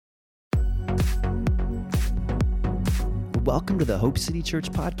Welcome to the Hope City Church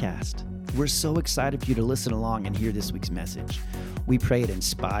podcast. We're so excited for you to listen along and hear this week's message. We pray it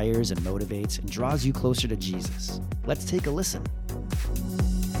inspires and motivates and draws you closer to Jesus. Let's take a listen.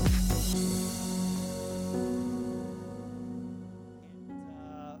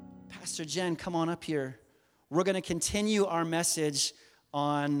 Pastor Jen, come on up here. We're going to continue our message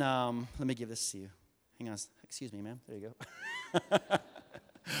on, let me give this to you. Hang on. Excuse me, ma'am. There you go.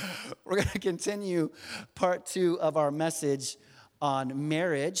 We're going to continue part 2 of our message on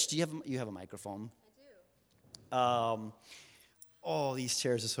marriage. You have a microphone? I do. Oh, these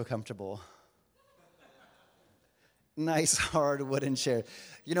chairs are so comfortable. Nice, hard wooden chair.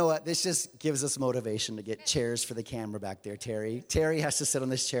 You know what? This just gives us motivation to get chairs for the camera back there, Terry. Terry has to sit on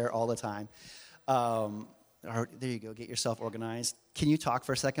this chair all the time. There you go. Get yourself organized. Can you talk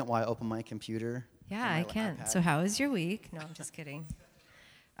for a second while I open my computer? Yeah, I can. iPad? So how was your week? No, I'm just kidding.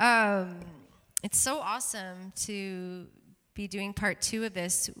 It's so awesome to be doing part 2 of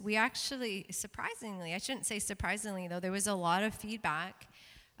this. We actually, surprisingly, I shouldn't say surprisingly, though, there was a lot of feedback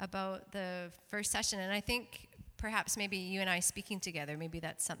about the first session. And I think perhaps maybe you and I speaking together, maybe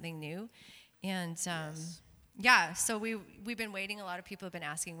that's something new. And Yes. yeah, so we've been waiting. A lot of people have been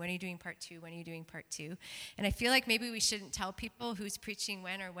asking, when are you doing part 2? When are you doing part 2? And I feel like maybe we shouldn't tell people who's preaching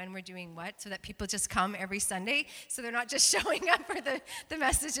when or when we're doing what, so that people just come every Sunday, so they're not just showing up for the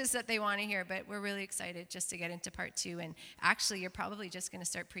messages that they want to hear. But we're really excited just to get into part 2. And actually, you're probably just going to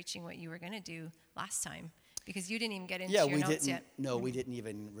start preaching what you were going to do last time, because you didn't even get into your notes yet. No, we didn't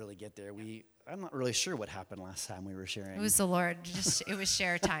even really get there. I'm not really sure what happened last time we were sharing. It was the Lord. It was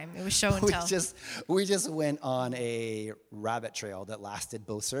share time. It was show and tell. We just went on a rabbit trail that lasted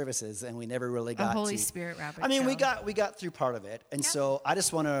both services, and we never really got a Holy Spirit rabbit trail. I mean, we got through part of it, and so I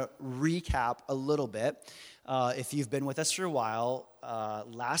just want to recap a little bit. If you've been with us for a while,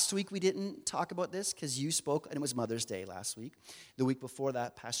 last week we didn't talk about this because you spoke, and it was Mother's Day last week. The week before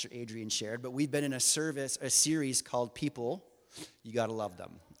that, Pastor Adrian shared, but we've been in a series called People, You Gotta Love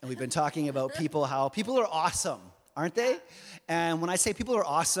Them. And we've been talking about people, how people are awesome, aren't they? And when I say people are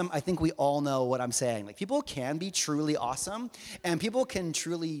awesome, I think we all know what I'm saying. Like, people can be truly awesome, and people can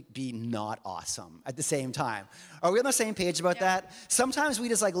truly be not awesome at the same time. Are we on the same page about that? Sometimes we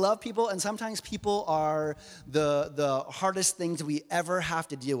just love people, and sometimes people are the hardest things we ever have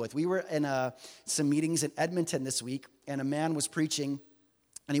to deal with. We were in some meetings in Edmonton this week, and a man was preaching.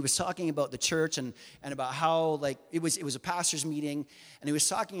 And he was talking about the church and about how, it was a pastor's meeting. And he was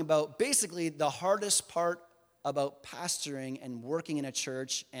talking about basically the hardest part about pastoring and working in a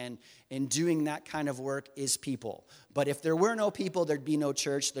church and doing that kind of work is people. But if there were no people, there'd be no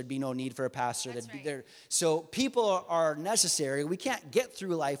church. There'd be no need for a pastor. That's right. So people are necessary. We can't get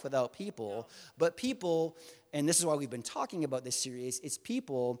through life without people. No. But people, and this is why we've been talking about this series, is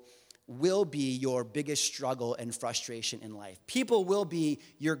people will be your biggest struggle and frustration in life. People will be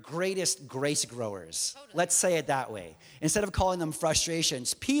your greatest grace growers. Totally. Let's say it that way. Instead of calling them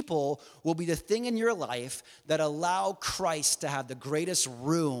frustrations, people will be the thing in your life that allow Christ to have the greatest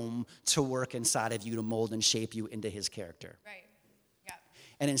room to work inside of you, to mold and shape you into his character. Right. Yeah.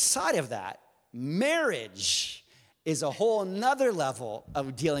 And inside of that, marriage is a whole nother level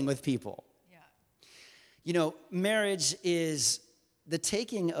of dealing with people. Yeah. You know, marriage is the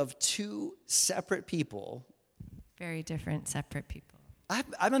taking of 2 separate people. Very different, separate people.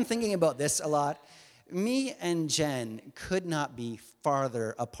 I've been thinking about this a lot. Me and Jen could not be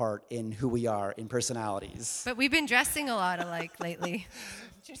farther apart in who we are in personalities. But we've been dressing a lot alike lately.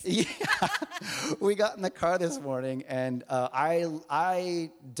 Yeah. We got in the car this morning, and I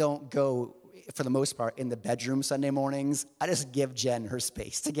don't go, for the most part, in the bedroom Sunday mornings. I just give Jen her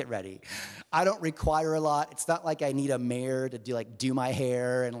space to get ready. I don't require a lot. It's not like I need a mayor to do my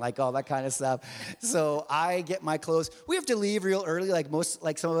hair and all that kind of stuff. So I get my clothes. We have to leave real early,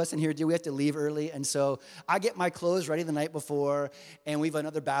 like some of us in here do. We have to leave early, and so I get my clothes ready the night before, and we have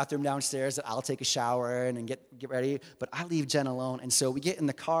another bathroom downstairs that I'll take a shower in and get ready. But I leave Jen alone, and so we get in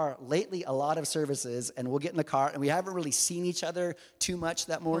the car lately, a lot of services, and we'll get in the car, and we haven't really seen each other too much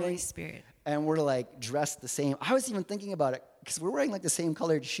that morning. Holy Spirit. And we're dressed the same. I was even thinking about it because we're wearing the same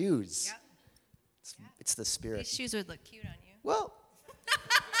colored shoes. Yep. It's the spirit. These shoes would look cute on you. Well,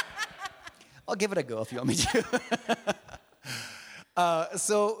 I'll give it a go if you want me to.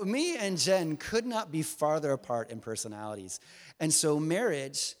 So me and Jen could not be farther apart in personalities. And so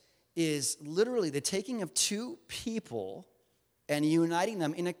marriage is literally the taking of 2 people and uniting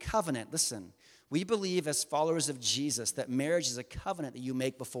them in a covenant. Listen. We believe as followers of Jesus that marriage is a covenant that you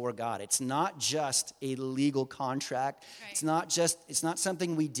make before God. It's not just a legal contract. Right. It's not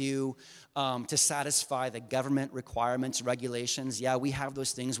something we do, to satisfy the government requirements, regulations. Yeah, we have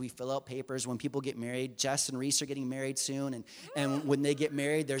those things. We fill out papers when people get married. Jess and Reese are getting married soon. And when they get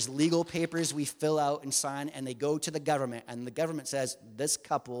married, there's legal papers we fill out and sign, and they go to the government. And the government says, this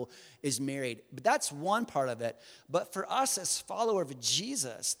couple is married. But that's one part of it. But for us as followers of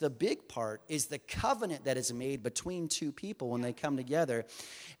Jesus, the big part is the covenant that is made between two people when they come together.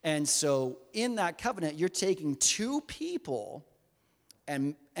 And so in that covenant, you're taking two people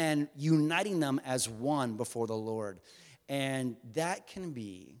and uniting them as one before the Lord. And that can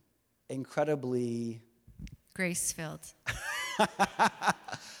be incredibly grace-filled.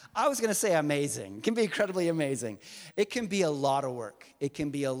 I was going to say amazing. It can be incredibly amazing. It can be a lot of work. It can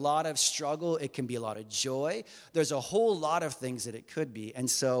be a lot of struggle. It can be a lot of joy. There's a whole lot of things that it could be. And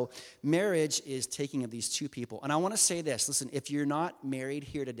so marriage is taking of these two people. And I want to say this. Listen, if you're not married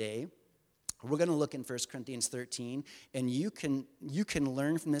here today, we're going to look in 1 Corinthians 13, and you can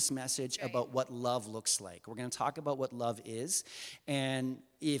learn from this message about what love looks like. We're going to talk about what love is, and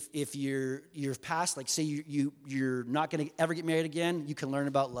if you're past, like say you're not going to ever get married again, you can learn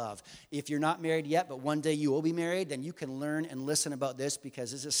about love. If you're not married yet, but one day you will be married, then you can learn and listen about this,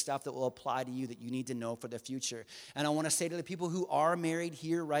 because this is stuff that will apply to you that you need to know for the future. And I want to say to the people who are married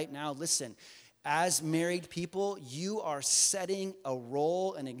here right now, listen. As married people, you are setting a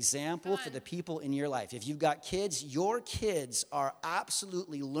role, an example for the people in your life. If you've got kids, your kids are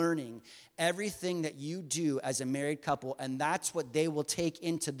absolutely learning everything that you do as a married couple, and that's what they will take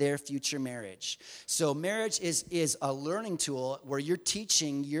into their future marriage. So marriage is a learning tool where you're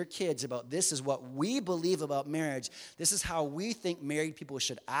teaching your kids about this is what we believe about marriage. This is how we think married people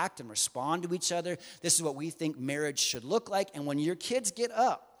should act and respond to each other. This is what we think marriage should look like. And when your kids get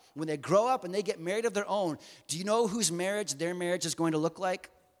up, when they grow up and they get married of their own, do you know whose marriage their marriage is going to look like?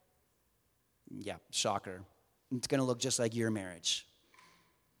 Yeah, shocker. It's going to look just like your marriage.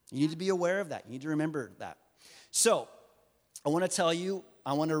 You need to be aware of that. You need to remember that. So, I want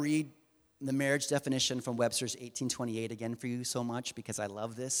to read the marriage definition from Webster's 1828 again for you so much, because I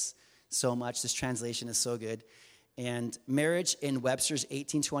love this so much. This translation is so good. And marriage in Webster's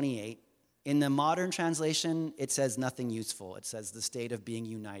 1828, in the modern translation, it says nothing useful. It says the state of being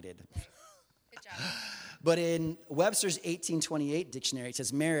united. Good job. But in Webster's 1828 dictionary, it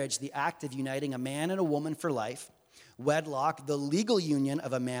says marriage, the act of uniting a man and a woman for life. Wedlock, the legal union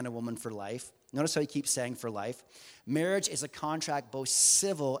of a man and woman for life. Notice how he keeps saying for life. Marriage is a contract both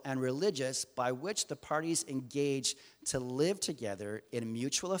civil and religious by which the parties engage to live together in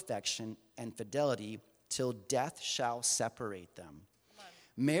mutual affection and fidelity till death shall separate them.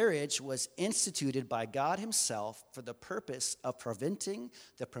 Marriage was instituted by God himself for the purpose of preventing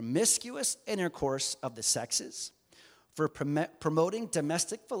the promiscuous intercourse of the sexes, for promoting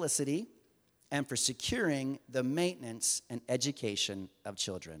domestic felicity, and for securing the maintenance and education of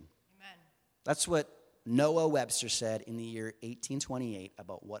children. Amen. That's what Noah Webster said in the year 1828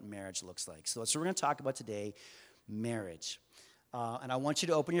 about what marriage looks like. So that's what we're going to talk about today, marriage. And I want you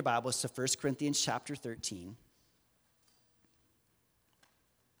to open your Bibles to 1 Corinthians chapter 13.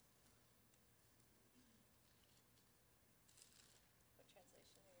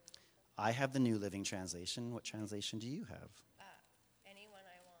 I have the New Living Translation. What translation do you have? Anyone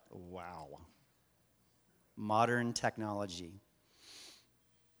I want. Wow. Modern technology.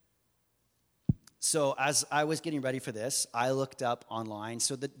 So as I was getting ready for this, I looked up online.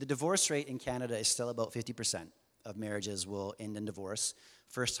 So the divorce rate in Canada is still about 50% of marriages will end in divorce.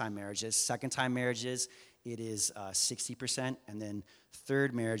 First-time marriages. Second-time marriages, it is 60%. And then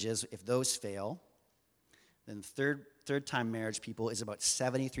third marriages, if those fail, then third-time marriage people is about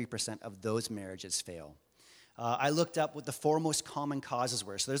 73% of those marriages fail. I looked up what the four most common causes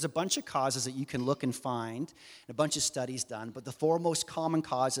were. So there's a bunch of causes that you can look and find, and a bunch of studies done, but the four most common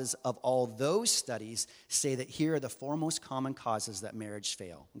causes of all those studies say that here are the four most common causes that marriage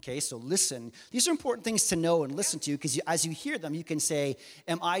fail. Okay, so listen. These are important things to know and listen to, because as you hear them, you can say,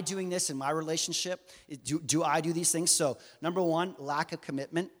 am I doing this in my relationship? Do I do these things? So number one, lack of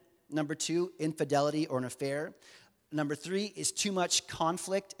commitment. Number two, infidelity or an affair. Number three is too much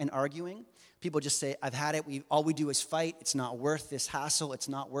conflict and arguing. People just say, I've had it. All we do is fight. It's not worth this hassle. It's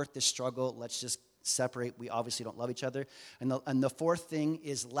not worth this struggle. Let's just separate. We obviously don't love each other. And the fourth thing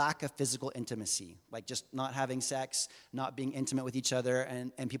is lack of physical intimacy, like just not having sex, not being intimate with each other.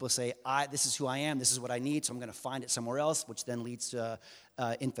 And people say, this is who I am. This is what I need. So I'm going to find it somewhere else, which then leads to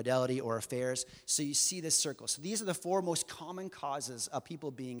infidelity or affairs. So you see this circle. So these are the four most common causes of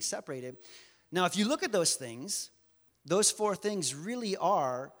people being separated. Now, if you look at those things, those four things really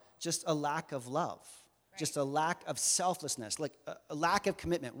are just a lack of love, right. Just a lack of selflessness, like a lack of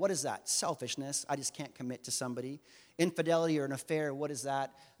commitment. What is that? Selfishness. I just can't commit to somebody. Infidelity or an affair, what is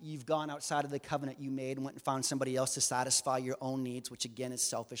that? You've gone outside of the covenant you made and went and found somebody else to satisfy your own needs, which again is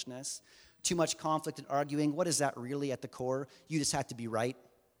selfishness. Too much conflict and arguing, what is that really at the core? You just have to be right.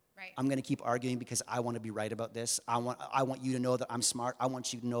 Right. I'm going to keep arguing because I want to be right about this. I want you to know that I'm smart. I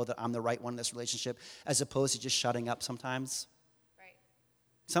want you to know that I'm the right one in this relationship, as opposed to just shutting up sometimes. Right.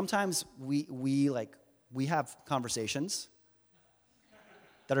 Sometimes we have conversations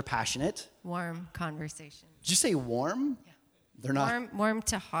that are passionate. Warm conversations. Did you say warm? Yeah. They're not. Warm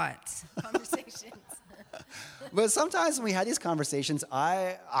to hot conversations. But sometimes when we had these conversations,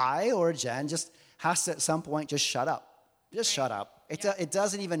 I or Jen just has to at some point just shut up. Just shut up. It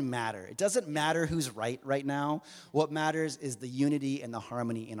doesn't even matter. It doesn't matter who's right now. What matters is the unity and the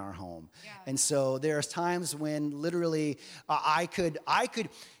harmony in our home. Yeah. And so there's times when literally I could.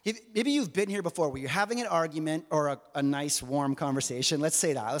 Maybe you've been here before where you're having an argument or a nice warm conversation. Let's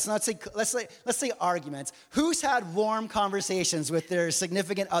say that. Let's say arguments. Who's had warm conversations with their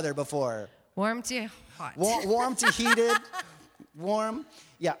significant other before? Warm to hot. Warm to heated. Warm.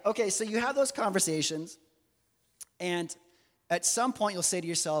 Yeah. Okay. So you have those conversations. And at some point, you'll say to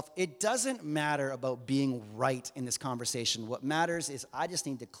yourself, it doesn't matter about being right in this conversation. What matters is I just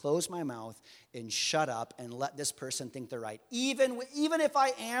need to close my mouth and shut up and let this person think they're right. Even if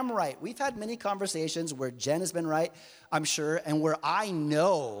I am right. We've had many conversations where Jen has been right, I'm sure, and where I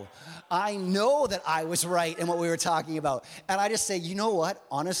know that I was right in what we were talking about. And I just say, you know what?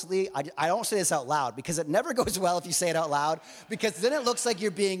 Honestly, I don't say this out loud because it never goes well if you say it out loud, because then it looks like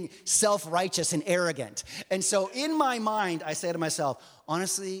you're being self-righteous and arrogant. And so in my mind, I say to myself,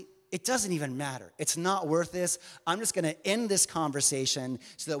 honestly, it doesn't even matter. It's not worth this. I'm just going to end this conversation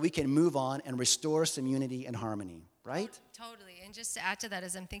so that we can move on and restore some unity and harmony, right? Totally. And just to add to that,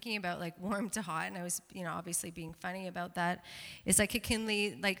 as I'm thinking about like warm to hot, and I was, obviously being funny about that, is like it can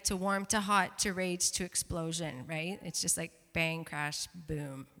lead like to warm to hot to rage to explosion, right? It's just like bang, crash,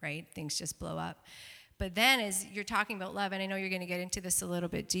 boom, right? Things just blow up. But then as you're talking about love, and I know you're going to get into this a little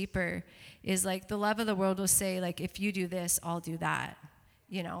bit deeper, is like the love of the world will say, like, if you do this, I'll do that.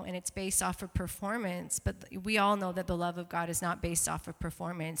 And it's based off of performance, but we all know that the love of God is not based off of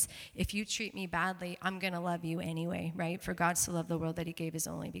performance. If you treat me badly, I'm going to love you anyway, right? For God so loved the world that he gave his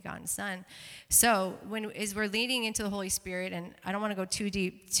only begotten son. So as we're leading into the Holy Spirit, and I don't want to go too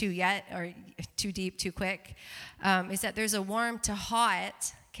deep too quick, is that there's a warm to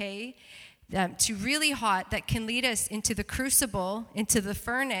hot, okay? To really hot that can lead us into the crucible, into the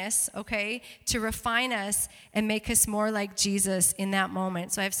furnace, okay, to refine us and make us more like Jesus in that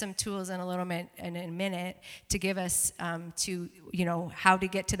moment. So I have some tools in a minute to give us how to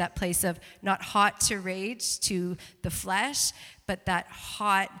get to that place of not hot to rage to the flesh, but that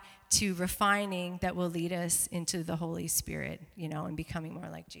hot to refining that will lead us into the Holy Spirit, and becoming more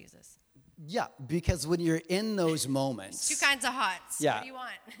like Jesus. Yeah, because when you're in those moments... There's two kinds of hots. Yeah. What do you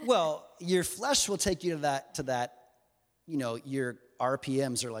want? Well, your flesh will take you to that, your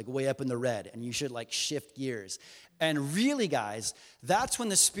RPMs are like way up in the red, and you should like shift gears. And really, guys, that's when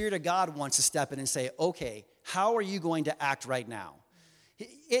the Spirit of God wants to step in and say, okay, how are you going to act right now?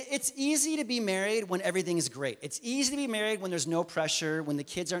 It's easy to be married when everything is great. It's easy to be married when there's no pressure, when the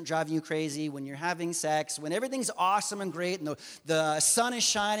kids aren't driving you crazy, when you're having sex, when everything's awesome and great and the sun is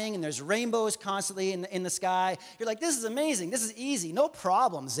shining and there's rainbows constantly in the sky. You're like, this is amazing. This is easy. No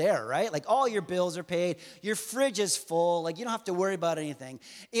problems there, right? Like all your bills are paid. Your fridge is full. Like you don't have to worry about anything.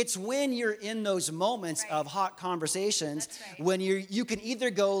 It's when you're in those moments of hot conversations when you can either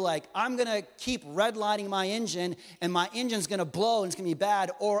go like, I'm going to keep redlining my engine and my engine's going to blow and it's going to be bad,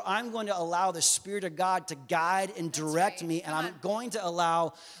 or I'm going to allow the Spirit of God to guide and direct me, and I'm going to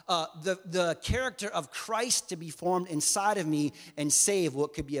allow the character of Christ to be formed inside of me and save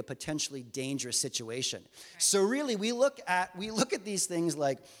what could be a potentially dangerous situation. Right. So really, we look at these things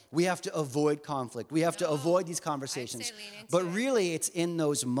like we have to avoid conflict. We have to avoid these conversations. But really, it's in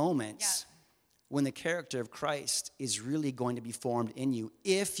those moments when the character of Christ is really going to be formed in you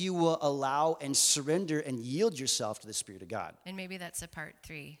if you will allow and surrender and yield yourself to the Spirit of God. And maybe that's a part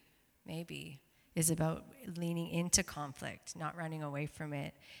 3, is about leaning into conflict, not running away from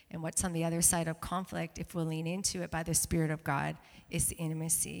it. And what's on the other side of conflict, if we'll lean into it by the Spirit of God, is the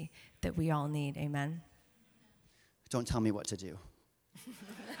intimacy that we all need. Amen? Don't tell me what to do.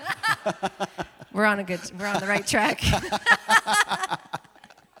 We're on the right track.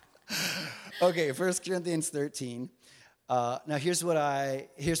 Okay, 1 Corinthians 13. Now here's what I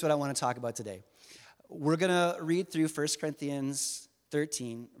want to talk about today. We're going to read through 1 Corinthians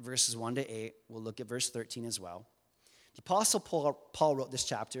 13, verses 1 to 8. We'll look at verse 13 as well. The Apostle Paul wrote this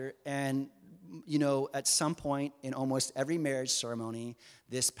chapter, and at some point in almost every marriage ceremony,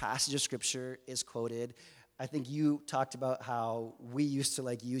 this passage of Scripture is quoted I think you talked about how we used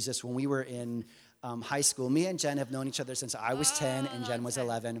to use this when we were in high school. Me and Jen have known each other since I was 10 and Jen was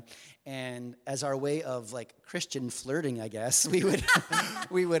 11. And as our way of Christian flirting, I guess, we would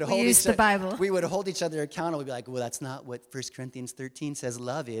the Bible. We would hold each other accountable. We'd be like, well, that's not what 1 Corinthians 13 says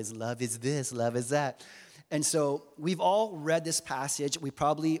love is. Love is this, love is that. And so we've all read this passage.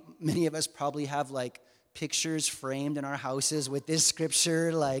 Many of us probably have pictures framed in our houses with this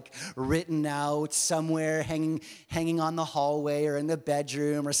scripture written out somewhere, hanging on the hallway or in the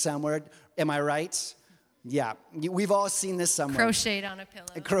bedroom or somewhere. Am I right? Yeah, we've all seen this somewhere. Crocheted on a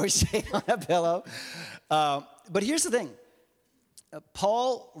pillow. Crocheted on a pillow. But here's the thing.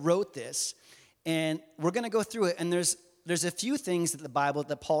 Paul wrote this, and we're going to go through it, and there's a few things that the Bible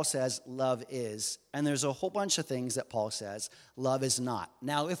that Paul says love is, and there's a whole bunch of things that Paul says love is not.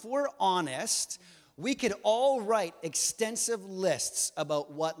 Now, if we're honest, we could all write extensive lists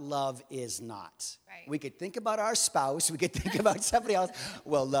about what love is not. Right. We could think about our spouse. We could think about somebody else.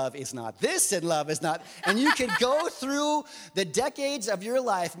 Well, love is not this, and love is not. And you could go through the decades of your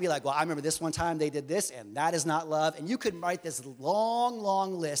life and be like, well, I remember this one time they did this, and that is not love. And you could write this long,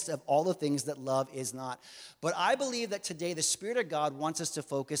 long list of all the things that love is not. But I believe that today the Spirit of God wants us to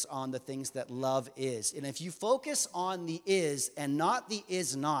focus on the things that love is. And if you focus on the is and not the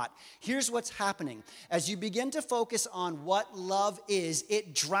is not, here's what's happening. As you begin to focus on what love is,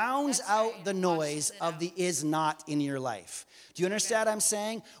 it drowns out the noise of the is not in your life. Do you understand what I'm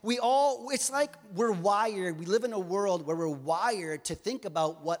saying? It's like we're wired. We live in a world where we're wired to think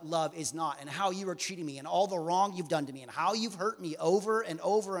about what love is not and how you are treating me and all the wrong you've done to me and how you've hurt me over and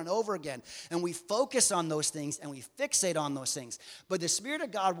over and over again. And we focus on those things and we fixate on those things. But the Spirit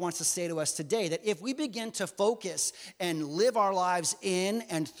of God wants to say to us today that if we begin to focus and live our lives in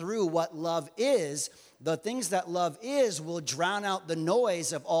and through what love is, the things that love is will drown out the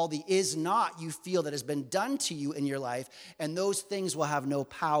noise of all the is not you feel that has been done to you in your life, and those things will have no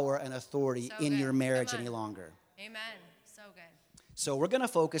power and authority in your marriage any longer. Amen. So good. So we're going to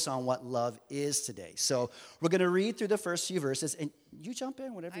focus on what love is today. So we're going to read through the first few verses, and you jump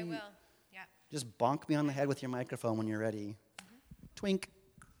in whenever you... I will, yeah. Just bonk me on the head with your microphone when you're ready. Mm-hmm. Twink.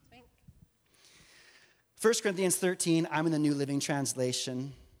 1 Corinthians 13, I'm in the New Living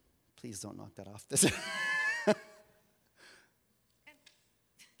Translation. Please don't knock that off.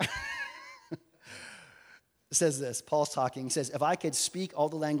 It says this, Paul's talking, he says, if I could speak all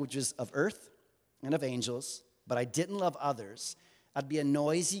the languages of earth and of angels, but I didn't love others, I'd be a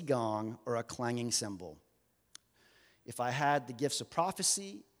noisy gong or a clanging cymbal. If I had the gifts of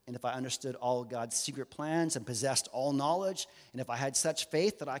prophecy, and if I understood all God's secret plans and possessed all knowledge, and if I had such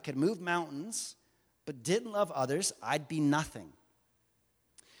faith that I could move mountains, but didn't love others, I'd be nothing.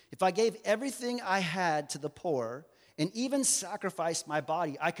 If I gave everything I had to the poor and even sacrificed my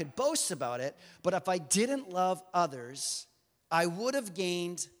body, I could boast about it, but if I didn't love others, I would have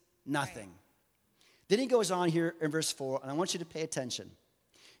gained nothing. Right. Then he goes on here in verse 4, and I want you to pay attention.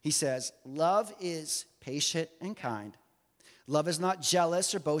 He says, love is patient and kind. Love is not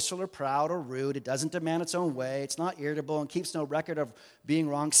jealous or boastful or proud or rude. It doesn't demand its own way. It's not irritable and keeps no record of being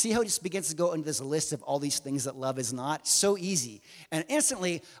wrong. See how he just begins to go into this list of all these things that love is not? So easy. And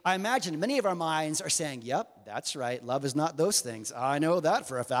instantly, I imagine many of our minds are saying, yep, that's right. Love is not those things. I know that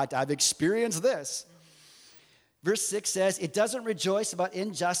for a fact. I've experienced this. Verse 6 says, it doesn't rejoice about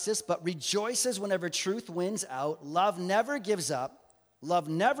injustice, but rejoices whenever truth wins out. Love never gives up. Love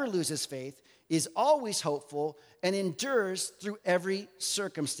never loses faith, is always hopeful, and endures through every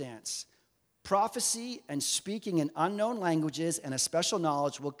circumstance. Prophecy and speaking in unknown languages and a special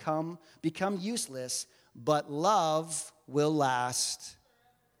knowledge will become useless, but love will last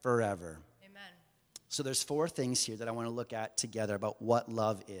forever. Amen. So there's 4 things here that I want to look at together about what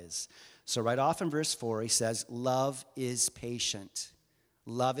love is. So right off in verse 4, he says, love is patient.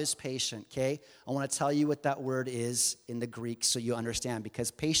 Love is patient, okay? I want to tell you what that word is in the Greek so you understand,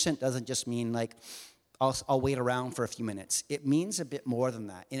 because patient doesn't just mean I'll wait around for a few minutes. It means a bit more than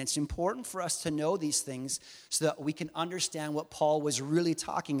that. And it's important for us to know these things so that we can understand what Paul was really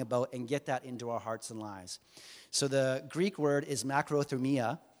talking about and get that into our hearts and lives. So the Greek word is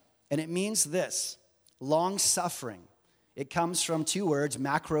makrothumia, and it means this, long-suffering. It comes from 2 words,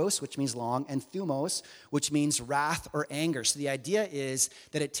 makros, which means long, and thumos, which means wrath or anger. So the idea is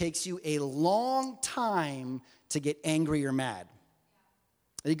that it takes you a long time to get angry or mad.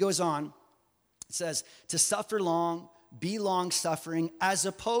 And he goes on, it says, to suffer long, be long-suffering, as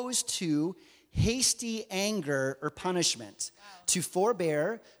opposed to hasty anger or punishment. Wow. To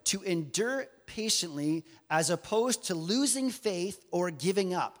forbear, to endure patiently, as opposed to losing faith or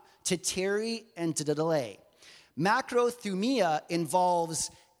giving up, to tarry and to delay. Macrothumia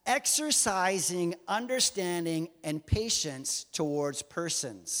involves exercising understanding and patience towards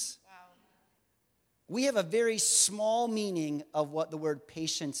persons. We have a very small meaning of what the word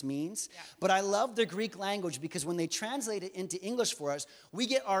patience means, but I love the Greek language because when they translate it into English for us, we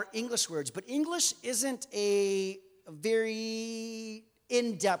get our English words. But English isn't a very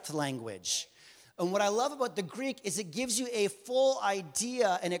in-depth language. And what I love about the Greek is it gives you a full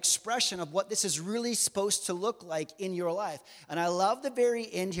idea and expression of what this is really supposed to look like in your life. And I love the very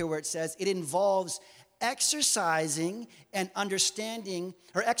end here where it says it involves exercising understanding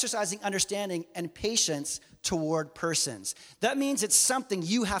and patience toward persons. That means it's something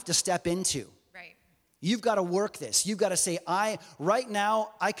you have to step into. Right. You've got to work this. You've got to say, right now,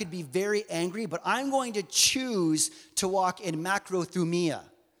 I could be very angry, but I'm going to choose to walk in macrothumia. Right.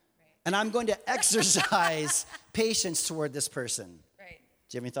 And I'm going to exercise patience toward this person. Right.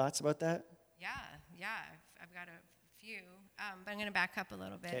 Do you have any thoughts about that? Yeah. I've got a few, but I'm going to back up a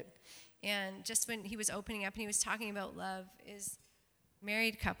little bit. Okay. And just when he was opening up and he was talking about love, is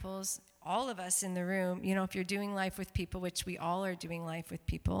married couples, all of us in the room, if you're doing life with people, which we all are doing life with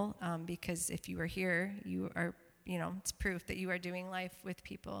people, because if you are here, you are, it's proof that you are doing life with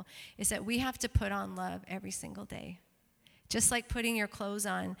people, is that we have to put on love every single day. Just like putting your clothes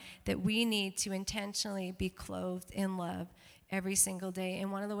on, that we need to intentionally be clothed in love every single day.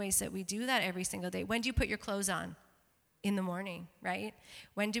 And one of the ways that we do that every single day, when do you put your clothes on? In the morning, right?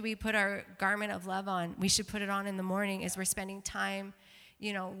 When do we put our garment of love on? We should put it on in the morning as we're spending time,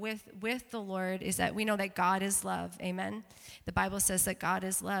 with the Lord, is that we know that God is love. Amen. The Bible says that God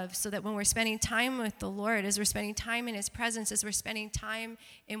is love. So that when we're spending time with the Lord, as we're spending time in his presence, as we're spending time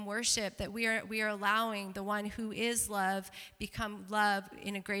in worship, that we are allowing the one who is love become love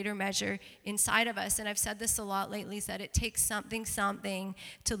in a greater measure inside of us. And I've said this a lot lately, is that it takes something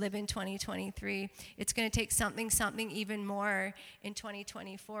to live in 2023. It's going to take something even more in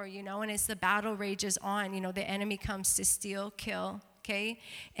 2024, and as the battle rages on, the enemy comes to steal, kill,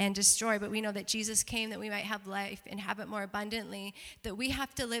 and destroy. But we know that Jesus came that we might have life and have it more abundantly, that we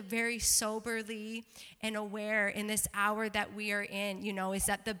have to live very soberly and aware in this hour that we are in, is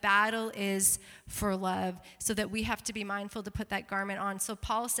that the battle is for love, so that we have to be mindful to put that garment on. So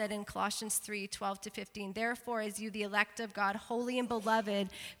Paul said in Colossians 3:12-15, therefore, as you, the elect of God, holy and beloved,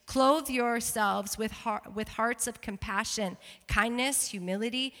 clothe yourselves with hearts of compassion, kindness,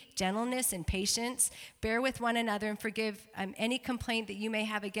 humility, gentleness, and patience. Bear with one another and forgive any complaint that you may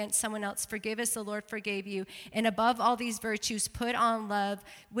have against someone else. Forgive as the Lord forgave you. And above all these virtues, put on love,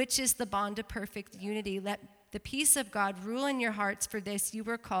 which is the bond of perfect unity. Let the peace of God rule in your hearts. For this you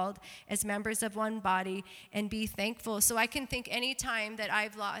were called as members of one body, and be thankful. So I can think any time that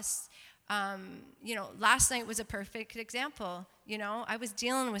I've lost, last night was a perfect example. I was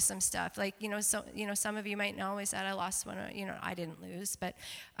dealing with some stuff. Some of you might know is that I lost one. I didn't lose, but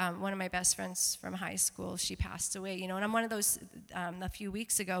one of my best friends from high school, she passed away. And I'm one of those. A few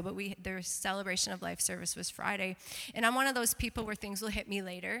week ago, but their celebration of life service was Friday, and I'm one of those people where things will hit me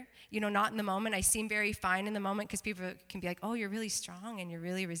later. Not in the moment. I seem very fine in the moment because people can be like, "Oh, you're really strong and you're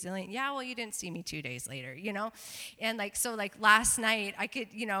really resilient." Yeah, well, you didn't see me 2 days later, And last night, I could,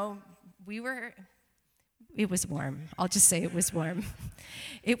 it was warm. I'll just say it was warm.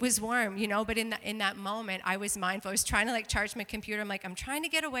 It was warm, but in that moment, I was mindful. I was trying to charge my computer. I'm like, I'm trying to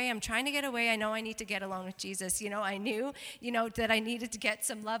get away. I know I need to get alone with Jesus. I knew, that I needed to get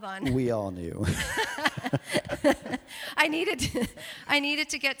some love on. We all knew. I needed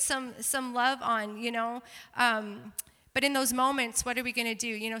to get some love on, but in those moments, what are we going to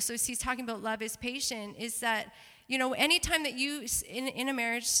do? So he's talking about love is patient, is that, anytime that you, in a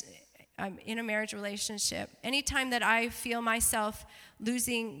marriage relationship, anytime that I feel myself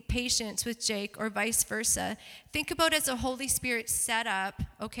losing patience with Jake or vice versa, think about it as a Holy Spirit setup,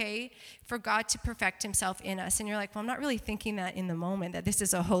 for God to perfect himself in us. And you're like, well, I'm not really thinking that in the moment, that this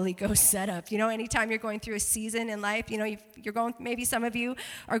is a Holy Ghost setup. Anytime you're going through a season in life, maybe some of you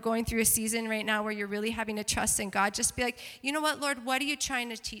are going through a season right now where you're really having to trust in God. Just be like, you know what, Lord, what are you trying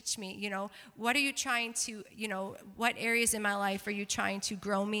to teach me? What are you trying to, what areas in my life are you trying to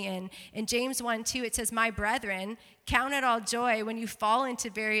grow me in? In James 1:2, it says, my brethren, count it all joy when you fall into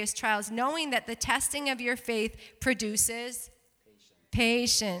various trials, knowing that the testing of your faith produces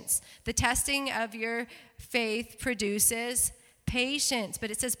patience. The testing of your faith produces patience.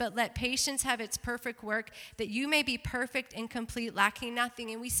 But it says, but let patience have its perfect work, that you may be perfect and complete, lacking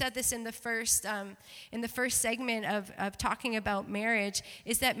nothing. And we said this in the first segment of talking about marriage,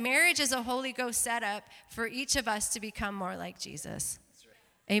 is that marriage is a Holy Ghost setup for each of us to become more like Jesus.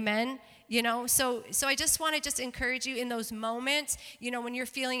 Amen. So I just want to encourage you in those moments, when you're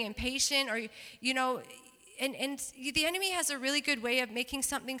feeling impatient or, And the enemy has a really good way of making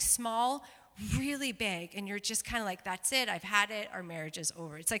something small really big, and you're just kind of like, that's it, I've had it, our marriage is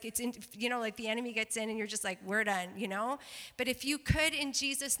over. It's like, like the enemy gets in and you're just like, we're done, But if you could, in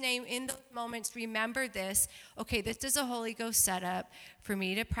Jesus' name, in those moments, remember this, okay, this is a Holy Ghost setup for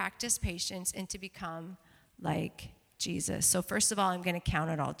me to practice patience and to become like Jesus. So first of all, I'm going to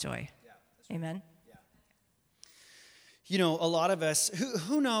count it all joy. Yeah, amen. Yeah. A lot of us,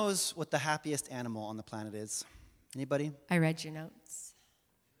 who knows what the happiest animal on the planet is? Anybody? I read your notes.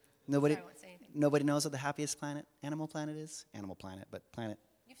 Nobody? Sorry, I won't say anything. Nobody knows what the happiest animal planet is? Animal planet, but planet.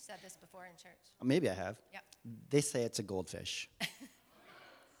 You've said this before in church. Maybe I have. Yep. They say it's a goldfish.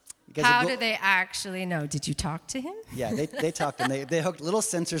 How do they actually know? Did you talk to him? Yeah, they talk to them. They hook little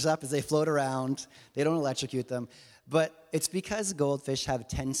sensors up as they float around. They don't electrocute them. But it's because goldfish have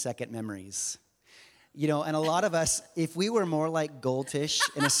 10-second memories. And a lot of us, if we were more like goldfish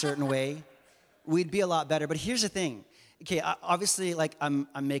in a certain way, we'd be a lot better. But here's the thing. Okay, obviously, like I'm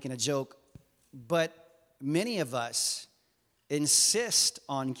making a joke, but many of us insist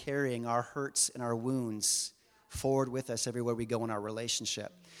on carrying our hurts and our wounds forward with us everywhere we go in our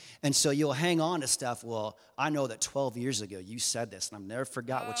relationship. And so you'll hang on to stuff. Well, I know that 12 years ago you said this, and I've never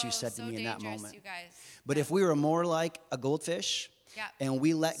forgot what you said to me in that moment. You guys. But if we were more like a goldfish, and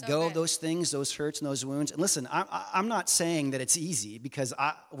we let go of those things, those hurts and those wounds. And listen, I'm not saying that it's easy, because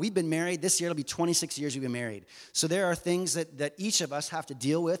we've been married. This year it'll be 26 years we've been married. So there are things that each of us have to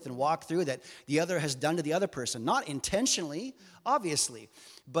deal with and walk through that the other has done to the other person. Not intentionally, obviously,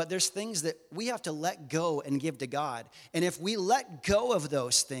 but there's things that we have to let go and give to God. And if we let go of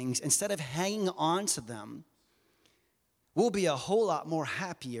those things, instead of hanging on to them, we'll be a whole lot more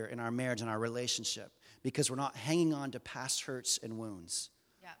happier in our marriage and our relationship, because we're not hanging on to past hurts and wounds.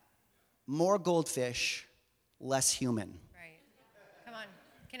 Yeah. More goldfish, less human. Right. Come on.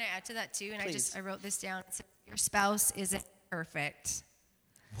 Can I add to that too? And Please. I wrote this down. It said, your spouse isn't perfect.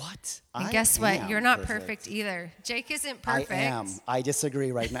 What? And guess what? You're not perfect either. Jake isn't perfect. I am. I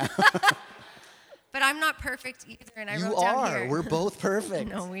disagree right now. But I'm not perfect either. And I You wrote down are. here. We're both perfect.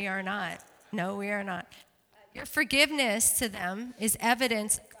 No, we are not. No, we are not. Your forgiveness to them is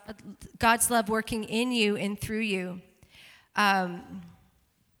evidence of God's love working in you and through you.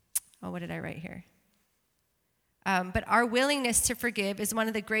 What did I write here? But our willingness to forgive is one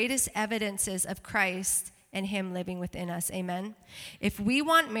of the greatest evidences of Christ and Him living within us. Amen. If we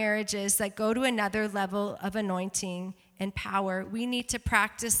want marriages that go to another level of anointing and power, we need to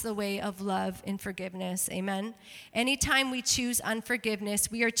practice the way of love and forgiveness. Amen. Anytime we choose unforgiveness,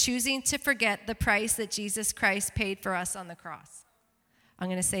 we are choosing to forget the price that Jesus Christ paid for us on the cross. I'm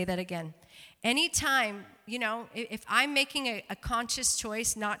going to say that again. Anytime, if I'm making a conscious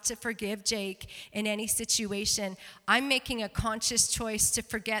choice not to forgive Jake in any situation, I'm making a conscious choice to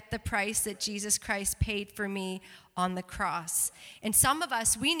forget the price that Jesus Christ paid for me on the cross. And some of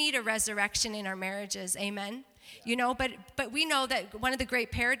us, we need a resurrection in our marriages. Amen. But we know that one of the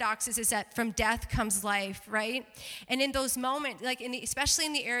great paradoxes is that from death comes life, right? And in those moments, especially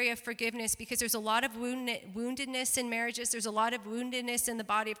in the area of forgiveness, because there's a lot of woundedness in marriages, there's a lot of woundedness in the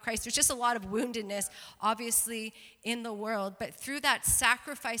body of Christ, there's just a lot of woundedness, obviously, in the world. But through that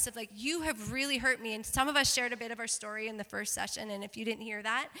sacrifice of you have really hurt me, and some of us shared a bit of our story in the first session, and if you didn't hear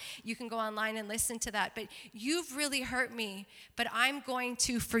that, you can go online and listen to that. But you've really hurt me, but I'm going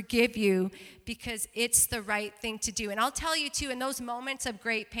to forgive you because it's the right thing to do. And I'll tell you too, in those moments of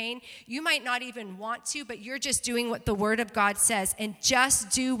great pain, you might not even want to, but you're just doing what the Word of God says. And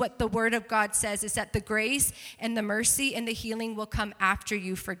just do what the Word of God says, is that the grace and the mercy and the healing will come after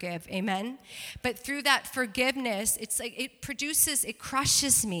you forgive. Amen. But through that forgiveness, it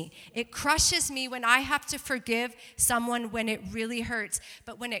crushes me. It crushes me when I have to forgive someone when it really hurts.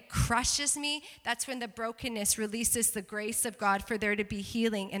 But when it crushes me, that's when the brokenness releases the grace of God for there to be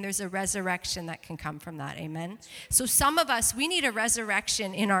healing, and there's a resurrection that can come from that. Amen. So some of us, we need a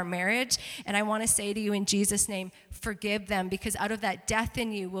resurrection in our marriage, and I want to say to you in Jesus' name, forgive them, because out of that death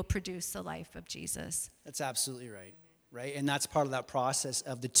in you will produce the life of Jesus. That's absolutely right. Right? And that's part of that process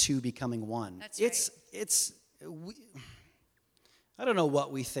of the two becoming one. That's right. I don't know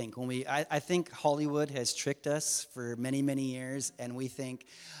what we think when I think Hollywood has tricked us for many, many years, and we think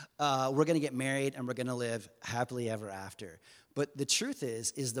we're going to get married and we're going to live happily ever after. But the truth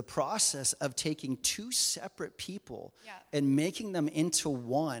is the process of taking two separate people and making them into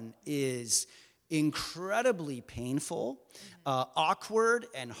one is incredibly painful, awkward,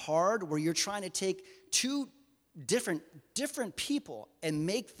 and hard, where you're trying to take two different people and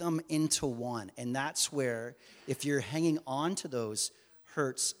make them into one. And that's where, if you're hanging on to those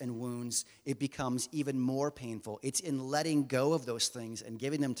hurts and wounds, it becomes even more painful. It's in letting go of those things and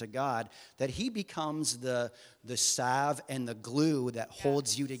giving them to God that he becomes the salve and the glue that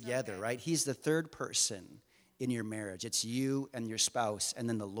holds you together, right? He's the third person in your marriage. It's you and your spouse and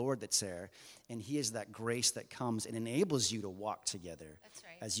then the Lord that's there. And he is that grace that comes and enables you to walk together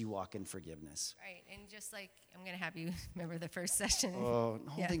as you walk in forgiveness. Right. And just like, I'm going to have you remember the first session. Oh,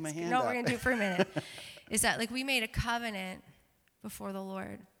 holding my hand No, up. we're going to do it for a minute. Is that like we made a covenant before the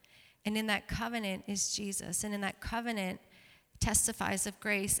Lord. And in that covenant is Jesus. And in that covenant testifies of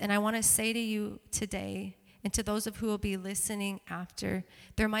grace. And I want to say to you today, and to those of who will be listening after,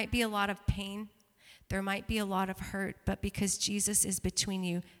 there might be a lot of pain. There might be a lot of hurt. But because Jesus is between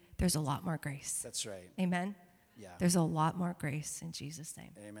you, there's a lot more grace. That's right. Amen? Yeah. There's a lot more grace in Jesus'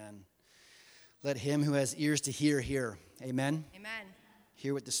 name. Amen. Let him who has ears to hear, hear. Amen? Amen.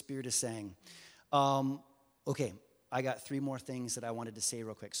 Hear what the Spirit is saying. Okay. I got 3 more things that I wanted to say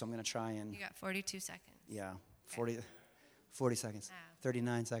real quick, so I'm going to try and... You got 42 seconds. Yeah, Okay. 40 seconds,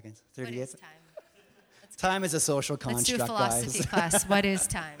 39 seconds, 38. What is time? Time is a social Let's do a construct, philosophy guys. class. What is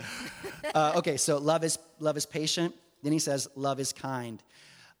time? Okay, so love is patient. Then he says love is kind.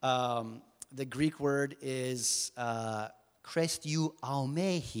 The Greek word is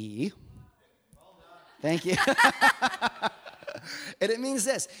Christoumehi. Thank you. And it means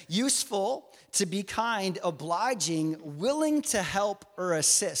this: useful, to be kind, obliging, willing to help or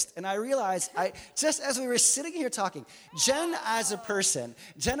assist. And I realized, just as we were sitting here talking, Jen as a person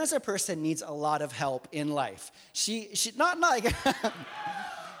needs a lot of help in life. She not like,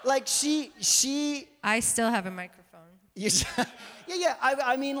 like she. I still have a microphone. Yeah.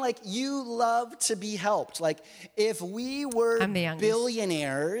 I mean, like, you love to be helped. Like, if we were I'm the youngest.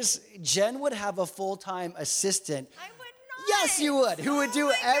 billionaires, Jen would have a full-time assistant. I would not. Yes, you would. Who would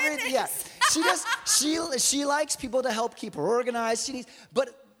do everything? Yeah. She likes people to help keep her organized. But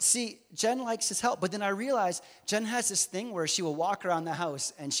see, Jen likes his help. But then I realized Jen has this thing where she will walk around the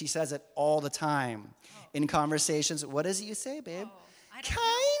house and she says it all the time in conversations. What is it you say, babe?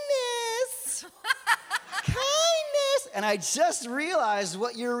 Kindness. Kindness. And I just realized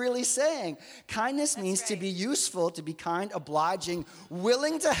what you're really saying. Kindness means to be useful, to be kind, obliging,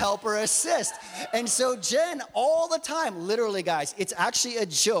 willing to help or assist. And so Jen, all the time, literally, guys, it's actually a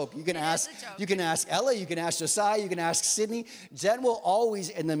joke. You can ask Ella, you can ask Josiah, you can ask Sydney. Jen will always,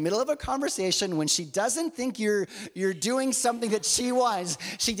 in the middle of a conversation, when she doesn't think you're doing something that she wants,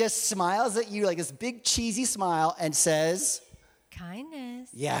 she just smiles at you like this big cheesy smile and says, kindness.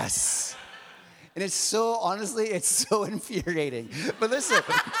 Yes. And it's so infuriating. But listen,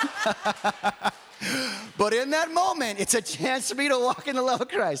 but in that moment, it's a chance for me to walk in the love of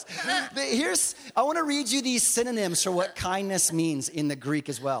Christ. I want to read you these synonyms for what kindness means in the Greek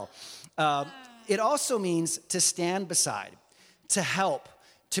as well. It also means to stand beside, to help,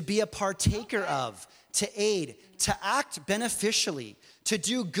 to be a partaker of, to aid, to act beneficially, to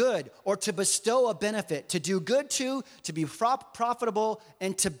do good, or to bestow a benefit, to do good to be profitable,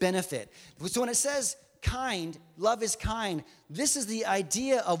 and to benefit. So when it says kind, love is kind, this is the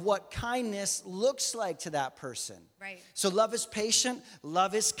idea of what kindness looks like to that person. Right. So love is patient,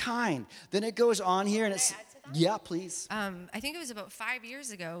 love is kind. Then it goes on here and it's... Yeah, please. I think it was about 5 years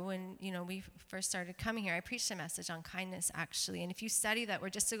ago when, we first started coming here. I preached a message on kindness, actually. And if you study that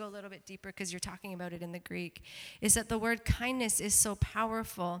word, just to go a little bit deeper, because you're talking about it in the Greek, is that the word kindness is so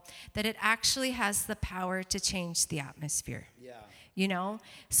powerful that it actually has the power to change the atmosphere. Yeah.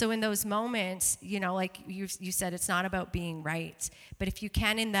 So in those moments, like you said, it's not about being right. But if you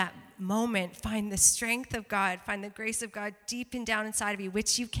can, in that moment, find the strength of God, find the grace of God deep and down inside of you,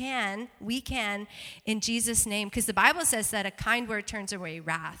 which we can, in Jesus' name. Because the Bible says that a kind word turns away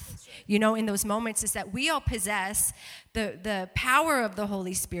wrath. In those moments is that we all possess the power of the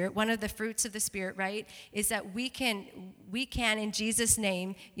Holy Spirit. One of the fruits of the Spirit, right, is that we can, in Jesus'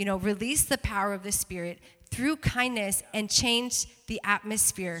 name, release the power of the Spirit through kindness and change the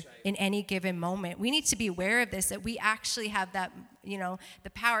atmosphere in any given moment. We need to be aware of this, that we actually have that, the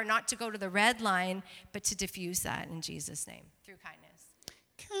power not to go to the red line, but to diffuse that in Jesus' name through kindness.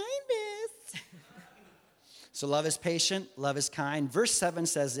 Kindness. So love is patient, love is kind. Verse 7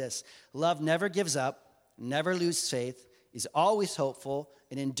 says this: love never gives up, never loses faith, is always hopeful,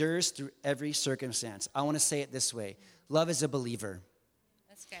 and endures through every circumstance. I want to say it this way: love is a believer.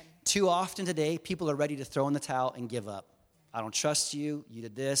 Good. Too often today, people are ready to throw in the towel and give up. I don't trust you. You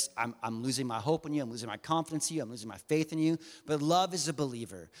did this. I'm losing my hope in you. I'm losing my confidence in you. I'm losing my faith in you. But love is a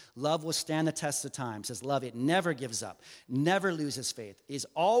believer. Love will stand the test of time. It says love, it never gives up, never loses faith, is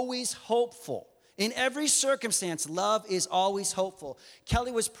always hopeful, In every circumstance, love is always hopeful.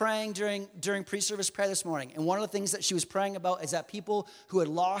 Kelly was praying during pre-service prayer this morning, and one of the things that she was praying about is that people who had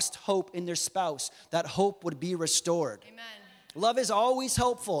lost hope in their spouse, that hope would be restored. Amen. Love is always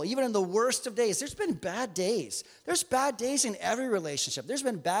hopeful, even in the worst of days. There's been bad days. There's bad days in every relationship. There's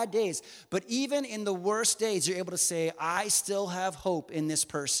been bad days. But even in the worst days, you're able to say, I still have hope in this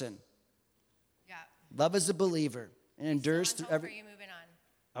person. Yeah. Love is a believer and endures through every... Are you moving on?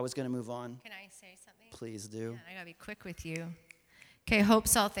 I was going to move on. Can I say something? Please do. Yeah, I got to be quick with you. Okay,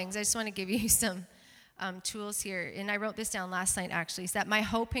 hope's all things. I just want to give you some tools here. And I wrote this down last night, actually. Is that my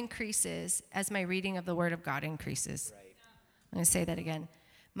hope increases as my reading of the Word of God increases. Right. I'm going to say that again.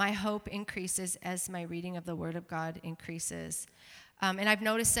 My hope increases as my reading of the Word of God increases. And I've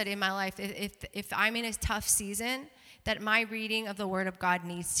noticed that in my life, if I'm in a tough season, that my reading of the Word of God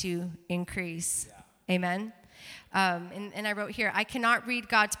needs to increase. Yeah. Amen? And I wrote here, I cannot read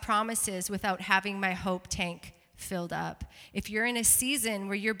God's promises without having my hope tank filled up. If you're in a season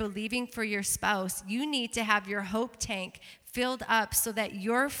where you're believing for your spouse, you need to have your hope tank filled up so that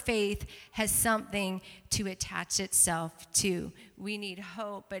your faith has something to attach itself to. We need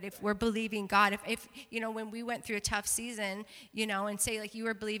hope, but if we're believing God, if when we went through a tough season, and say like you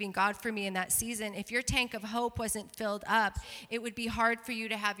were believing God for me in that season, if your tank of hope wasn't filled up, it would be hard for you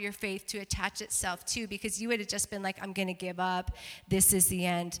to have your faith to attach itself to, because you would have just been like, I'm going to give up. This is the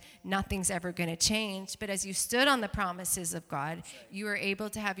end. Nothing's ever going to change. But as you stood on the promises of God, you were able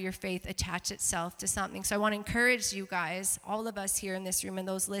to have your faith attach itself to something. So I want to encourage you guys, all of us here in this room and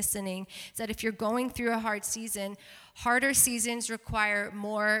those listening, is that if you're going through a hard season, harder seasons require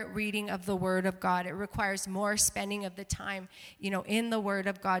more reading of the Word of God. It requires more spending of the time, in the Word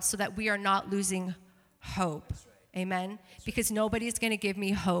of God, so that we are not losing hope. Amen? Because nobody's going to give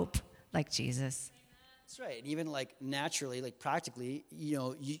me hope like Jesus. That's right. And even like naturally, like practically,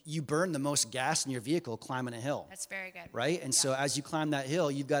 you burn the most gas in your vehicle climbing a hill. That's very good. Right? And so as you climb that hill,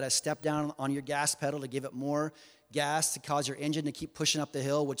 you've got to step down on your gas pedal to give it more gas to cause your engine to keep pushing up the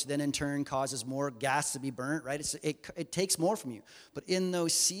hill, which then in turn causes more gas to be burnt, right? It takes more from you. But in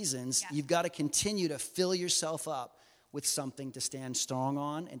those seasons, you've got to continue to fill yourself up with something to stand strong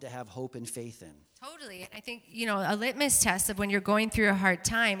on and to have hope and faith in. Totally. I think, a litmus test of when you're going through a hard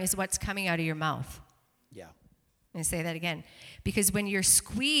time is what's coming out of your mouth. Yeah. I'm going to say that again. Because when you're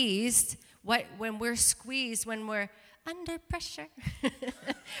squeezed, when we're under pressure,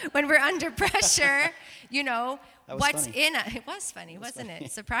 when we're under pressure, what's funny. in it. It was funny, wasn't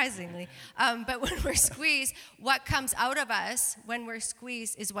it? Surprisingly. But when we're squeezed, what comes out of us when we're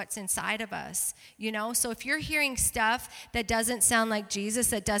squeezed is what's inside of us, So if you're hearing stuff that doesn't sound like Jesus,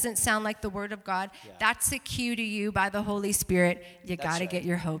 that doesn't sound like the Word of God, that's a cue to you by the Holy Spirit. You got to get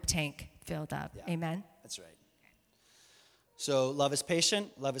your hope tank filled up. Yeah. Amen? That's right. So love is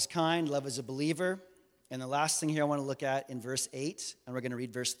patient, love is kind, love is a believer. And the last thing here I want to look at in verse 8, and we're going to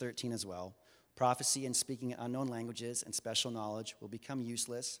read verse 13 as well. Prophecy and speaking unknown languages and special knowledge will become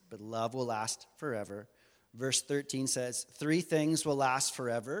useless, but love will last forever. Verse 13 says, 3 things will last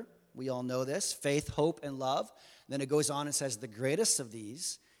forever. We all know this: faith, hope, and love. Then it goes on and says, the greatest of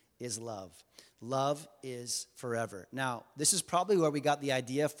these is love. Love is forever. Now, this is probably where we got the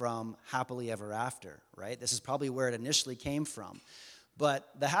idea from happily ever after, right? This is probably where it initially came from. But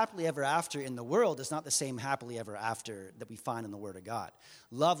the happily ever after in the world is not the same happily ever after that we find in the Word of God.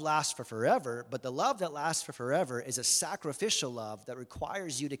 Love lasts for forever, but the love that lasts for forever is a sacrificial love that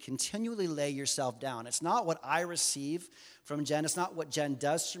requires you to continually lay yourself down. It's not what I receive from Jen. It's not what Jen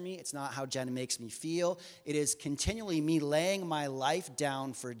does for me. It's not how Jen makes me feel. It is continually me laying my life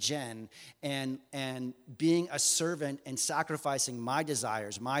down for Jen and being a servant and sacrificing my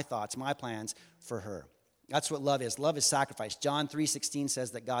desires, my thoughts, my plans for her. That's what love is. Love is sacrifice. John 3:16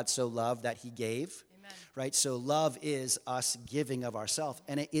 says that God so loved that he gave. Amen. Right? So love is us giving of ourselves,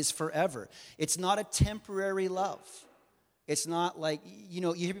 and it is forever. It's not a temporary love. It's not like,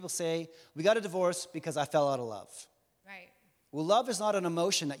 you hear people say, we got a divorce because I fell out of love. Right. Well, love is not an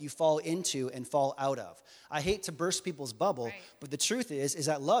emotion that you fall into and fall out of. I hate to burst people's bubble, right. But the truth is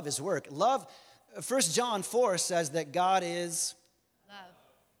that love is work. Love, 1 John 4 says that God is love.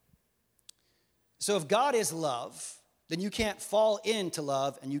 So if God is love, then you can't fall into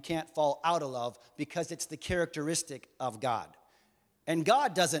love and you can't fall out of love because it's the characteristic of God. And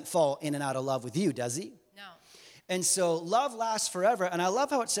God doesn't fall in and out of love with you, does he? No. And so love lasts forever. And I love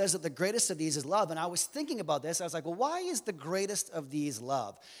how it says that the greatest of these is love. And I was thinking about this. I was like, well, why is the greatest of these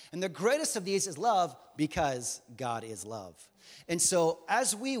love? And the greatest of these is love because God is love. And so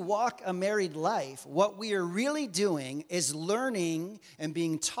as we walk a married life, what we are really doing is learning and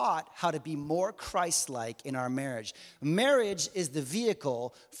being taught how to be more Christ-like in our marriage. Marriage is the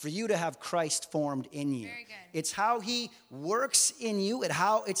vehicle for you to have Christ formed in you. Very good. It's how he works in you.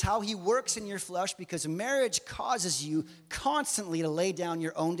 It's how he works in your flesh, because marriage causes you constantly to lay down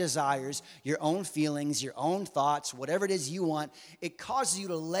your own desires, your own feelings, your own thoughts, whatever it is you want. It causes you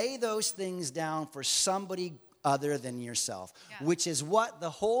to lay those things down for somebody other than yourself, which is what the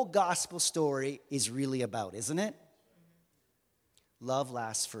whole gospel story is really about, isn't it? Mm-hmm. Love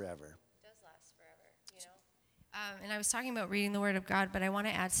lasts forever. It does last forever, and I was talking about reading the Word of God, but I want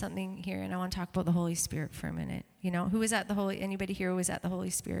to add something here, and I want to talk about the Holy Spirit for a minute. Who was at anybody here who was at the Holy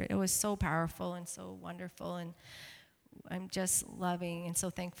Spirit? It was so powerful and so wonderful, and I'm just loving and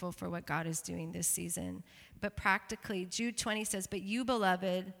so thankful for what God is doing this season. But practically, Jude 20 says, "But you,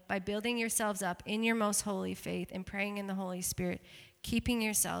 beloved, by building yourselves up in your most holy faith and praying in the Holy Spirit, keeping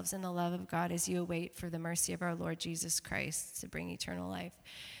yourselves in the love of God as you await for the mercy of our Lord Jesus Christ to bring eternal life."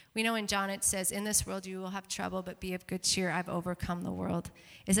 We know in John it says, "In this world you will have trouble, but be of good cheer. I've overcome the world."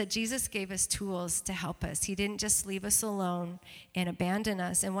 Is that Jesus gave us tools to help us. He didn't just leave us alone and abandon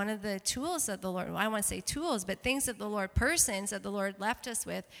us. And one of the tools that the Lord, I don't want to say tools, but persons that the Lord left us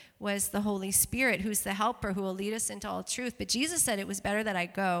with was the Holy Spirit, who's the helper who will lead us into all truth. But Jesus said it was better that I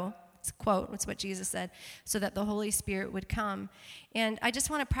go. It's a quote. It's what Jesus said, so that the Holy Spirit would come. And I just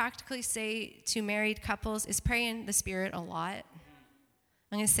want to practically say to married couples is pray in the Spirit a lot.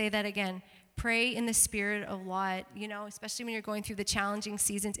 I'm going to say that again. Pray in the Spirit a lot, especially when you're going through the challenging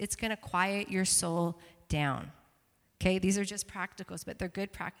seasons. It's going to quiet your soul down. Okay, these are just practicals, but they're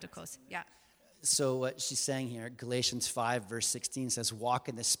good practicals. Yeah. So what she's saying here, Galatians 5, verse 16 says, walk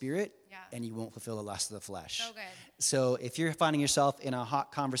in the Spirit, and you won't fulfill the lust of the flesh. So good. So if you're finding yourself in a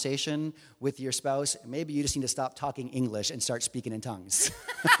hot conversation with your spouse, maybe you just need to stop talking English and start speaking in tongues.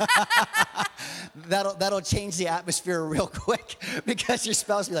 That'll change the atmosphere real quick, because your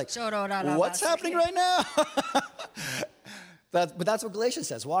spouse will be like, what's happening right now? But that's what Galatians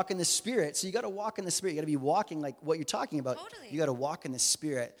says. Walk in the Spirit. So you got to walk in the Spirit. You got to be walking like what you're talking about. Totally. You got to walk in the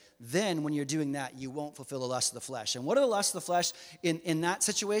Spirit. Then when you're doing that, you won't fulfill the lust of the flesh. And what are the lusts of the flesh in that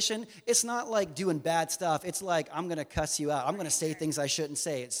situation? It's not like doing bad stuff. It's like, I'm going to cuss you out. I'm going to say things I shouldn't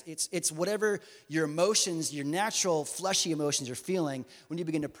say. It's whatever your emotions, your natural fleshy emotions are feeling. When you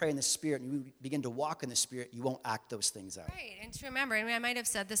begin to pray in the Spirit and you begin to walk in the Spirit, you won't act those things out. Right. And to remember, I might have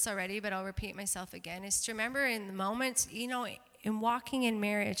said this already, but I'll repeat myself again, is to remember in the moments, in walking in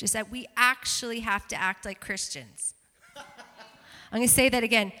marriage, is that we actually have to act like Christians. I'm going to say that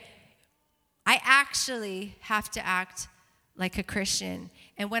again. I actually have to act like a Christian.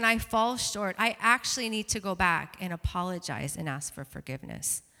 And when I fall short, I actually need to go back and apologize and ask for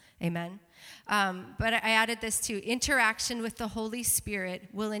forgiveness. Amen? But I added this too. Interaction with the Holy Spirit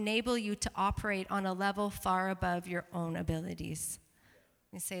will enable you to operate on a level far above your own abilities.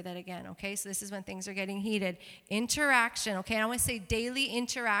 Let me say that again, okay? So this is when things are getting heated. Interaction, okay? I want to say daily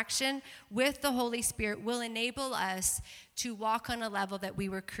interaction with the Holy Spirit will enable us to walk on a level that we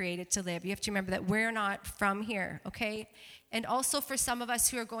were created to live. You have to remember that we're not from here, okay? And also for some of us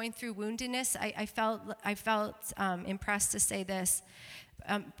who are going through woundedness, I felt impressed to say this.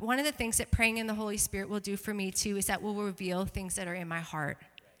 One of the things that praying in the Holy Spirit will do for me too is that will reveal things that are in my heart.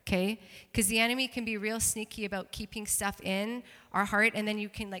 Okay? Because the enemy can be real sneaky about keeping stuff in our heart, and then you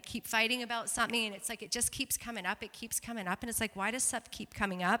can keep fighting about something, and it's like it just keeps coming up. It keeps coming up, and it's like, why does stuff keep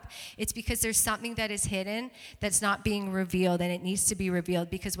coming up? It's because there's something that is hidden that's not being revealed, and it needs to be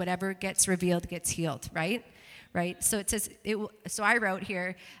revealed, because whatever gets revealed gets healed, right? Right? So it says, so I wrote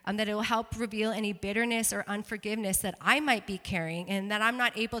here that it will help reveal any bitterness or unforgiveness that I might be carrying and that I'm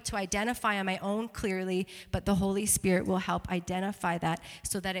not able to identify on my own clearly, but the Holy Spirit will help identify that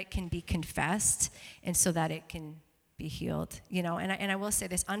so that it can be confessed and so that it can be healed. And I will say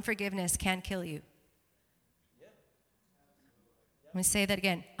this, unforgiveness can kill you. I'm going to say that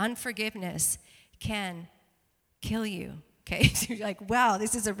again. Unforgiveness can kill you. Okay, so you're like, wow,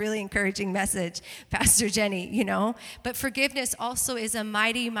 this is a really encouraging message, Pastor Jenny, But forgiveness also is a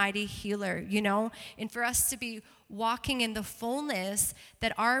mighty, mighty healer, And for us to be walking in the fullness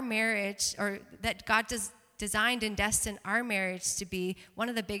that our marriage, or that God designed and destined our marriage to be, one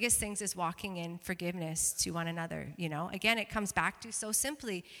of the biggest things is walking in forgiveness to one another, Again, it comes back to so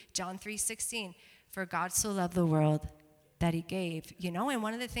simply, John 3:16, for God so loved the world that he gave, and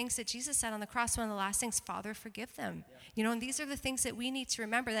one of the things that Jesus said on the cross, one of the last things, Father, forgive them, and these are the things that we need to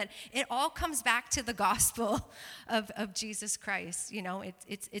remember, that it all comes back to the gospel of Jesus Christ.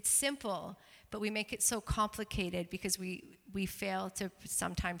 It's simple, but we make it so complicated because we fail to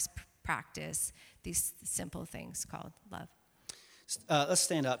sometimes practice these simple things called love. Let's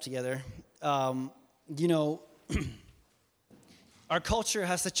stand up together. Our culture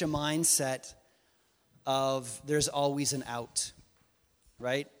has such a mindset of there's always an out,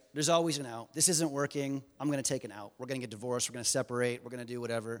 right? There's always an out. This isn't working. I'm going to take an out. We're going to get divorced. We're going to separate. We're going to do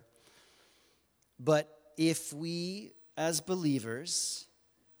whatever. But if we, as believers,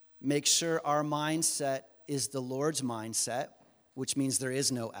 make sure our mindset is the Lord's mindset, which means there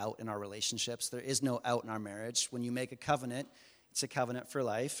is no out in our relationships. There is no out in our marriage. When you make a covenant, it's a covenant for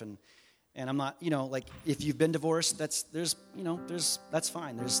life. And I'm not, if you've been divorced, that's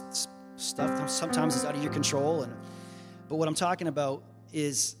fine. There's stuff sometimes is out of your control. But what I'm talking about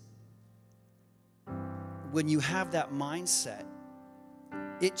is when you have that mindset,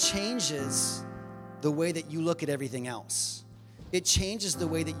 it changes the way that you look at everything else. It changes the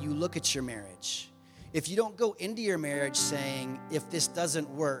way that you look at your marriage. If you don't go into your marriage saying, if this doesn't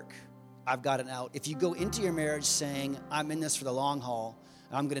work, I've got an out. If you go into your marriage saying, I'm in this for the long haul,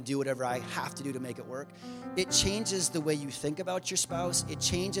 and I'm going to do whatever I have to do to make it work, it changes the way you think about your spouse. It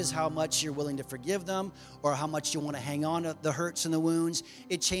changes how much you're willing to forgive them or how much you want to hang on to the hurts and the wounds.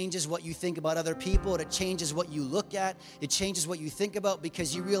 It changes what you think about other people. It changes what you look at. It changes what you think about,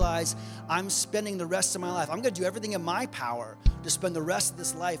 because you realize, I'm spending the rest of my life. I'm going to do everything in my power to spend the rest of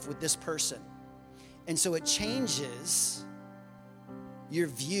this life with this person. And so it changes your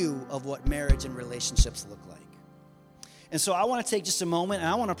view of what marriage and relationships look like. And so I want to take just a moment, and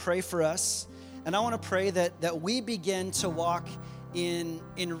I want to pray for us. And I want to pray that we begin to walk in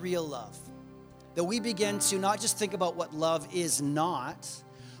real love. That we begin to not just think about what love is not,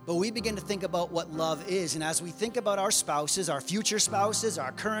 but we begin to think about what love is. And as we think about our spouses, our future spouses,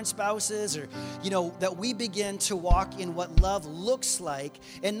 our current spouses, or, that we begin to walk in what love looks like,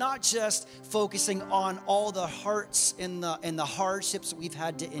 and not just focusing on all the hurts and the hardships that we've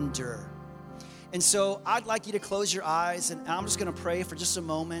had to endure. And so I'd like you to close your eyes, and I'm just going to pray for just a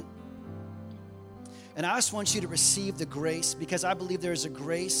moment. And I just want you to receive the grace, because I believe there is a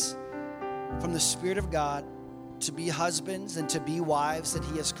grace from the Spirit of God to be husbands and to be wives that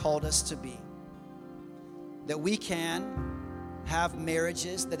He has called us to be. That we can have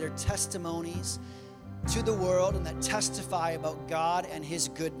marriages that are testimonies to the world and that testify about God and His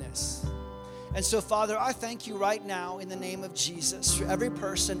goodness. And so, Father, I thank you right now in the name of Jesus for every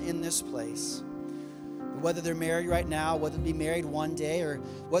person in this place. Whether they're married right now, whether they be married one day, or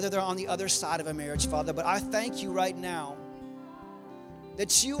whether they're on the other side of a marriage, Father. But I thank you right now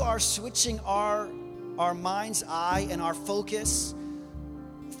that you are switching our mind's eye and our focus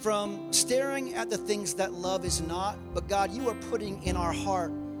from staring at the things that love is not, but God, you are putting in our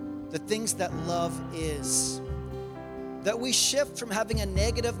heart the things that love is. That we shift from having a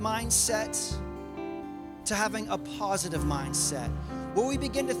negative mindset to having a positive mindset, where we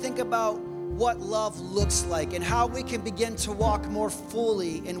begin to think about what love looks like and how we can begin to walk more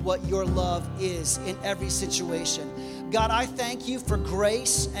fully in what your love is in every situation. God, I thank you for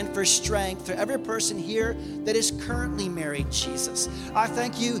grace and for strength for every person here that is currently married, Jesus. I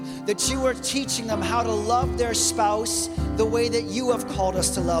thank you that you are teaching them how to love their spouse the way that you have called us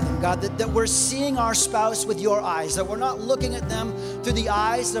to love them, God, that we're seeing our spouse with your eyes, that we're not looking at them through the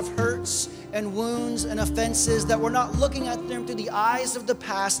eyes of hurts and wounds and offenses, that we're not looking at them through the eyes of the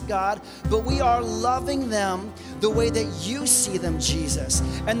past, God, but we are loving them the way that you see them, Jesus,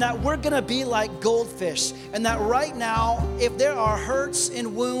 and that we're going to be like goldfish, and that right now, if there are hurts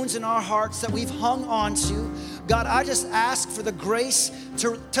and wounds in our hearts that we've hung on to, God, I just ask for the grace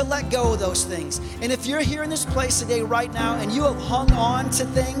to let go of those things. And if you're here in this place today right now and you have hung on to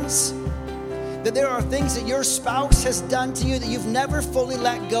things, that there are things that your spouse has done to you that you've never fully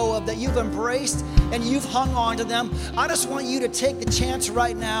let go of, that you've embraced and you've hung on to them, I just want you to take the chance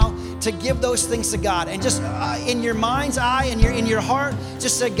right now to give those things to God. And just in your mind's eye and in your heart,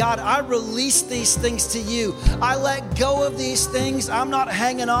 just say, God, I release these things to you. I let go of these things. I'm not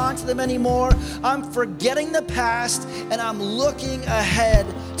hanging on to them anymore. I'm forgetting the past and I'm looking ahead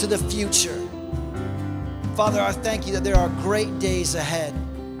to the future. Father, I thank you that there are great days ahead.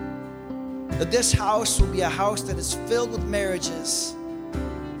 That this house will be a house that is filled with marriages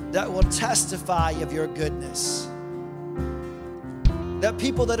that will testify of your goodness. That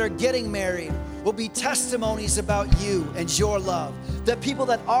people that are getting married will be testimonies about you and your love. That people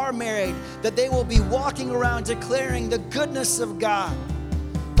that are married, that they will be walking around declaring the goodness of God.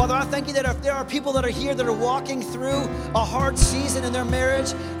 Father, I thank you that if there are people that are here that are walking through a hard season in their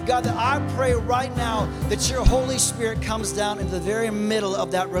marriage, God, that I pray right now that your Holy Spirit comes down into the very middle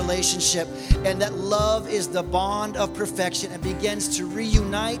of that relationship, and that love is the bond of perfection and begins to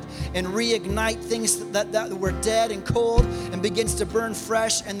reunite and reignite things that were dead and cold and begins to burn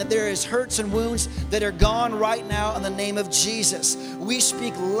fresh, and that there is hurts and wounds that are gone right now in the name of Jesus. We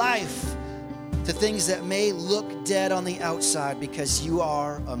speak life to things that may look dead on the outside because you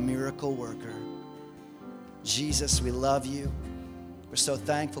are a miracle worker. Jesus, we love you. We're so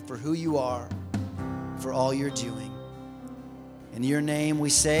thankful for who you are, for all you're doing. In your name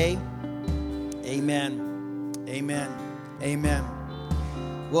we say, amen, amen, amen.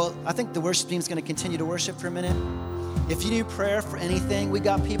 Well, I think the worship team is going to continue to worship for a minute. If you need prayer for anything, we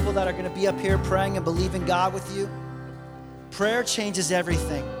got people that are going to be up here praying and believing God with you. Prayer changes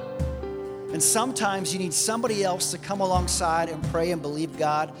everything. And sometimes you need somebody else to come alongside and pray and believe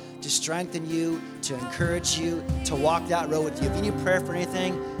God to strengthen you, to encourage you, to walk that road with you. If you need prayer for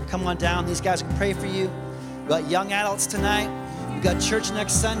anything, come on down. These guys can pray for you. We've got young adults tonight. We've got church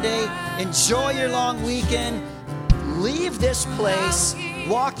next Sunday. Enjoy your long weekend. Leave this place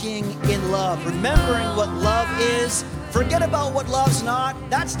walking in love, remembering what love is. Forget about what love's not.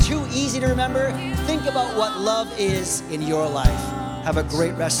 That's too easy to remember. Think about what love is in your life. Have a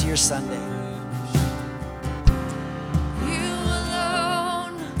great rest of your Sunday.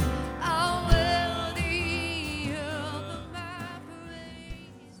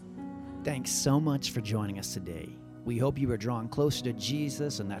 Thanks so much for joining us today. We hope you are drawn closer to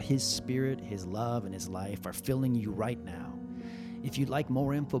Jesus and that His Spirit, His love, and His life are filling you right now. If you'd like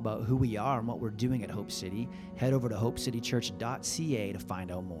more info about who we are and what we're doing at Hope City, head over to hopecitychurch.ca to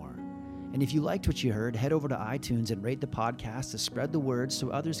find out more. And if you liked what you heard, head over to iTunes and rate the podcast to spread the word so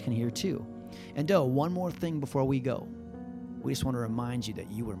others can hear too. And one more thing before we go. We just want to remind you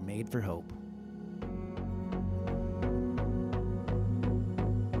that you were made for hope.